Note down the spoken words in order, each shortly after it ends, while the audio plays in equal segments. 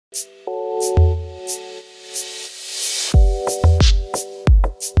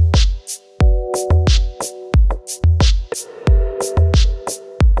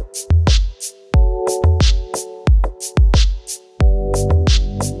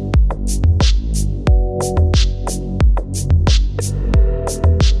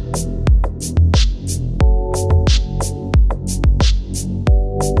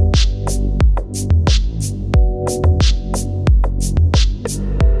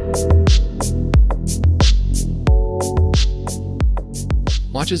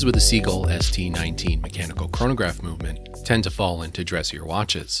Watches with a Seagull ST19 mechanical chronograph movement tend to fall into dressier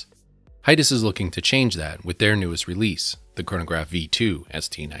watches. Heitis is looking to change that with their newest release, the Chronograph V2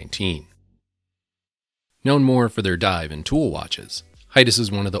 ST19. Known more for their dive and tool watches, Heitis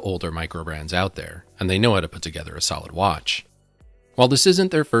is one of the older microbrands out there, and they know how to put together a solid watch. While this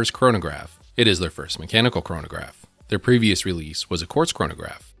isn't their first chronograph, it is their first mechanical chronograph. Their previous release was a quartz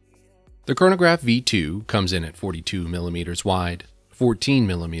chronograph. The Chronograph V2 comes in at 42mm wide,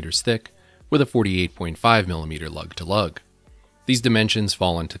 14mm thick, with a 48.5mm lug-to-lug. These dimensions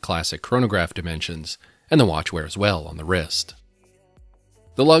fall into classic chronograph dimensions, and the watch wears well on the wrist.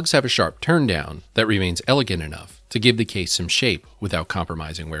 The lugs have a sharp turndown that remains elegant enough to give the case some shape without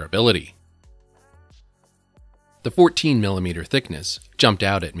compromising wearability. The 14mm thickness jumped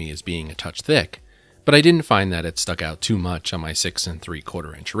out at me as being a touch thick, but I didn't find that it stuck out too much on my 6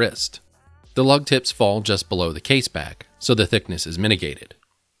 3/4 inch wrist. The lug tips fall just below the case back, so the thickness is mitigated.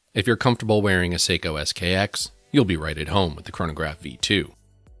 If you're comfortable wearing a Seiko SKX, you'll be right at home with the Chronograph V2.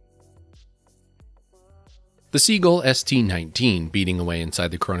 The Seagull ST19 beating away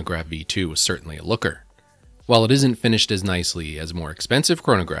inside the Chronograph V2 was certainly a looker. While it isn't finished as nicely as more expensive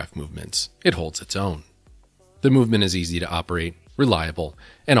chronograph movements, it holds its own. The movement is easy to operate, reliable,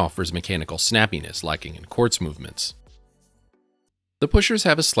 and offers mechanical snappiness lacking in quartz movements. The pushers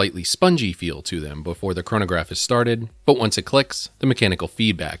have a slightly spongy feel to them before the chronograph is started, but once it clicks, the mechanical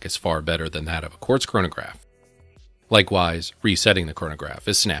feedback is far better than that of a quartz chronograph. Likewise, resetting the chronograph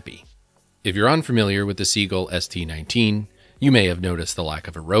is snappy. If you're unfamiliar with the Seagull ST19, you may have noticed the lack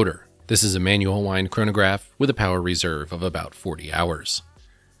of a rotor. This is a manual wind chronograph with a power reserve of about 40 hours.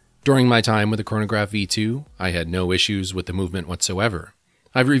 During my time with the Chronograph V2, I had no issues with the movement whatsoever.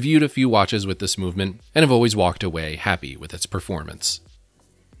 I've reviewed a few watches with this movement and have always walked away happy with its performance.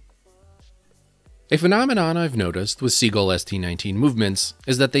 A phenomenon I've noticed with Seagull ST19 movements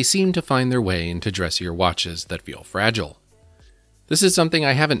is that they seem to find their way into dressier watches that feel fragile. This is something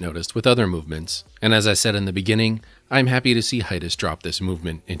I haven't noticed with other movements, and as I said in the beginning, I'm happy to see Heitis drop this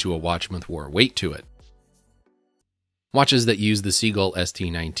movement into a watch with more weight to it. Watches that use the Seagull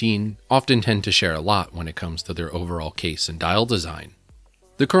ST19 often tend to share a lot when it comes to their overall case and dial design.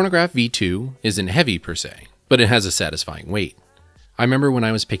 The Chronograph V2 isn't heavy per se, but it has a satisfying weight. I remember when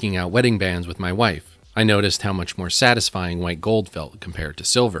I was picking out wedding bands with my wife, I noticed how much more satisfying white gold felt compared to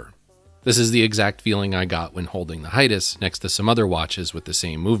silver. This is the exact feeling I got when holding the Heitis next to some other watches with the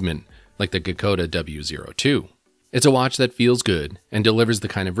same movement, like the Gakoda W02. It's a watch that feels good and delivers the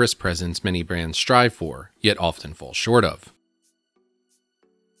kind of wrist presence many brands strive for, yet often fall short of.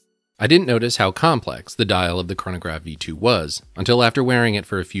 I didn't notice how complex the dial of the Chronograph V2 was until after wearing it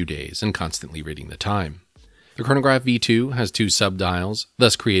for a few days and constantly reading the time. The Chronograph V2 has 2 sub-dials,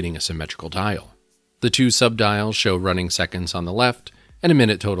 thus creating a symmetrical dial. The 2 sub-dials show running seconds on the left and a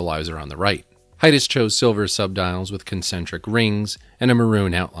minute totalizer on the right. Heitis chose silver sub-dials with concentric rings and a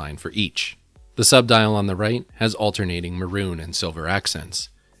maroon outline for each. The sub-dial on the right has alternating maroon and silver accents.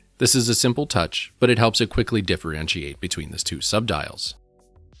 This is a simple touch, but it helps it quickly differentiate between the 2 sub-dials.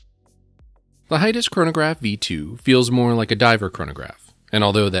 The Heitis Chronograph V2 feels more like a diver chronograph, and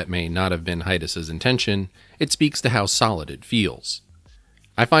although that may not have been Heitis' intention, it speaks to how solid it feels.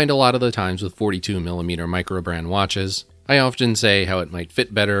 I find a lot of the times with 42mm microbrand watches, I often say how it might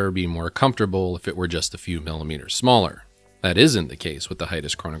fit better or be more comfortable if it were just a few millimeters smaller. That isn't the case with the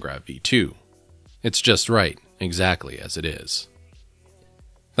Heitis Chronograph V2. It's just right, exactly as it is.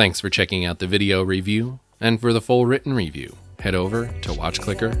 Thanks for checking out the video review, and for the full written review, head over to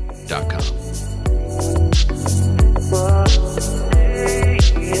watchclicker.com.